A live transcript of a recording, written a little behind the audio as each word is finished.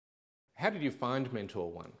How did you find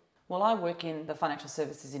Mentor1? Well, I work in the financial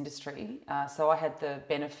services industry, so I had the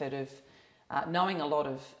benefit of knowing a lot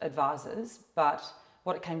of advisors, but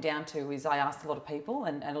what it came down to is I asked a lot of people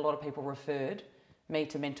and a lot of people referred me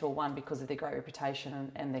to Mentor1 because of their great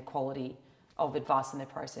reputation and their quality of advice and their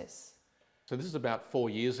process. So this is about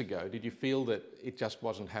 4 years ago. Did you feel that it just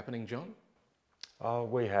wasn't happening, Jon?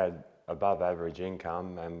 We had above average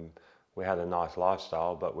income and we had a nice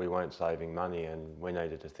lifestyle, but we weren't saving money and we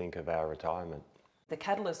needed to think of our retirement. The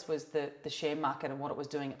catalyst was the share market and what it was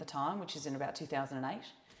doing at the time, which is in about 2008.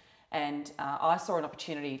 And I saw an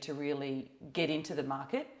opportunity to really get into the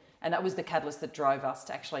market, and that was the catalyst that drove us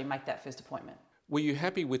to actually make that first appointment. Were you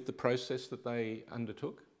happy with the process that they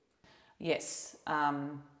undertook? Yes.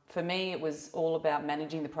 For me, it was all about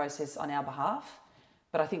managing the process on our behalf.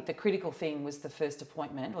 But I think the critical thing was the first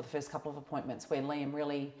appointment, or the first couple of appointments, where Liam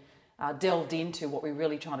really delved into what we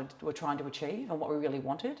really were trying to achieve and what we really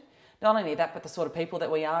wanted. Not only that, but the sort of people that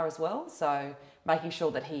we are as well. So making sure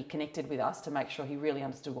that he connected with us to make sure he really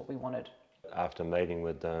understood what we wanted. After meeting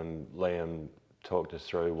with them, Liam talked us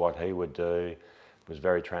through what he would do, was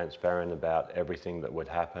very transparent about everything that would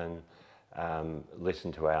happen,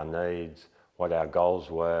 listened to our needs, what our goals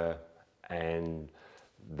were, and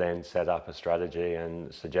then set up a strategy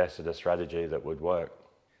and suggested a strategy that would work.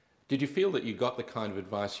 Did you feel that you got the kind of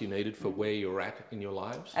advice you needed for where you're at in your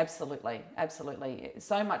lives? Absolutely, absolutely.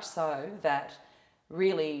 So much so that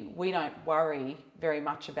really we don't worry very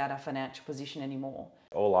much about our financial position anymore.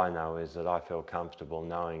 All I know is that I feel comfortable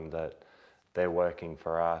knowing that they're working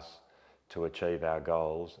for us to achieve our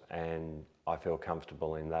goals, and I feel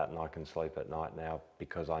comfortable in that, and I can sleep at night now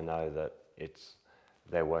because I know that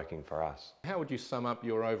they're working for us. How would you sum up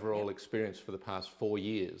your overall experience for the past 4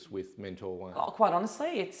 years with Mentor1? Oh, quite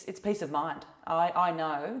honestly, it's peace of mind. I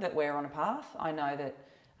know that we're on a path. I know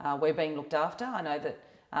that we're being looked after. I know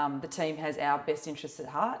that the team has our best interests at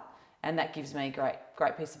heart, and that gives me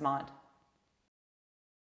great peace of mind.